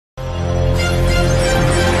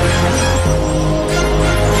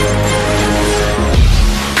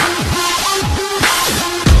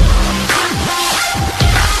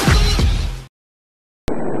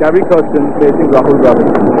Gary Kirsten facing Rahul Dravid.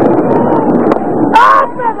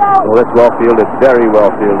 Oh, that's well fielded, very well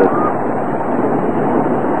fielded.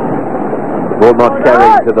 The ball not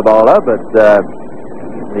carrying to the bowler, but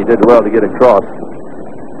he did well to get across.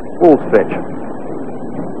 Full stretch.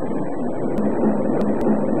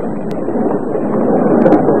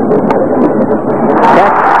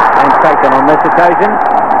 Catch and taken on this occasion.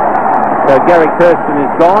 So Gary Kirsten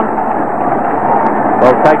is gone.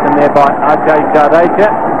 Well taken there by Ajay Jadeja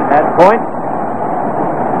at point.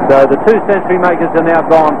 So the two century makers are now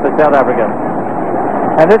gone for South Africa.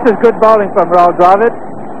 And this is good bowling from Rahul Dravid.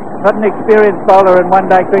 Not an experienced bowler in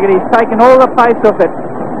one-day cricket. He's taken all the pace off it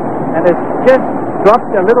and has just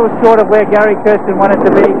dropped a little short of where Gary Kirsten wanted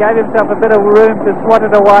to be. He gave himself a bit of room to swat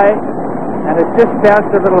it away and it's just bounced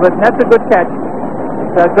a little bit, and that's a good catch.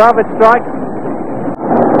 So Dravid strikes.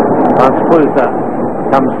 Lance Kluser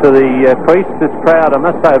comes to the crease. This crowd, I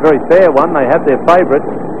must say, a very fair one. They have their favourites,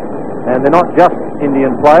 and they're not just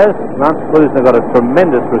Indian players. Lance Kluser got a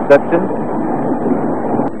tremendous reception.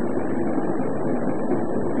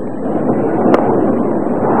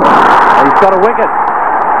 He's got a wicket.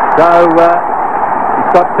 So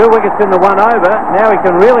he's got 2 wickets in the 1 over. Now he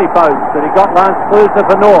can really boast that he got Lance Kluser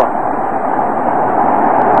for North.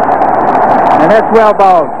 And that's well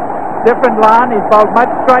bowled. Different line. He's bowled much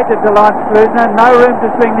straighter to Lance Kluser. No room to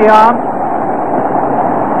swing the arm.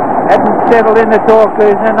 Hadn't settled in at all,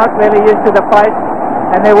 Kluser. Not really used to the pace.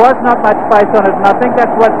 And there was not much pace on it. And I think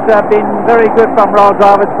that's what's been very good from Rahul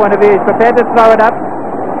Dravid's point of view. He's prepared to throw it up.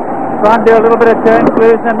 Try and do a little bit of turn,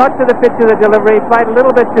 Kluser. Not to the pitch of the delivery. Played a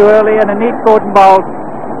little bit too early and a neat caught and bowled.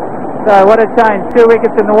 So what a change. 2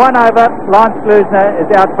 wickets in the 1 over. Lance Kluser is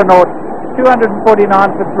out for naught. 249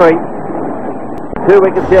 for 3. 2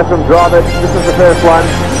 wickets here from Dravid. This is the first one.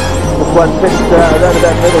 This one pitched around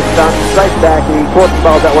about middle stump, straight back. He caught and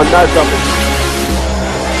bowled that one, no problem.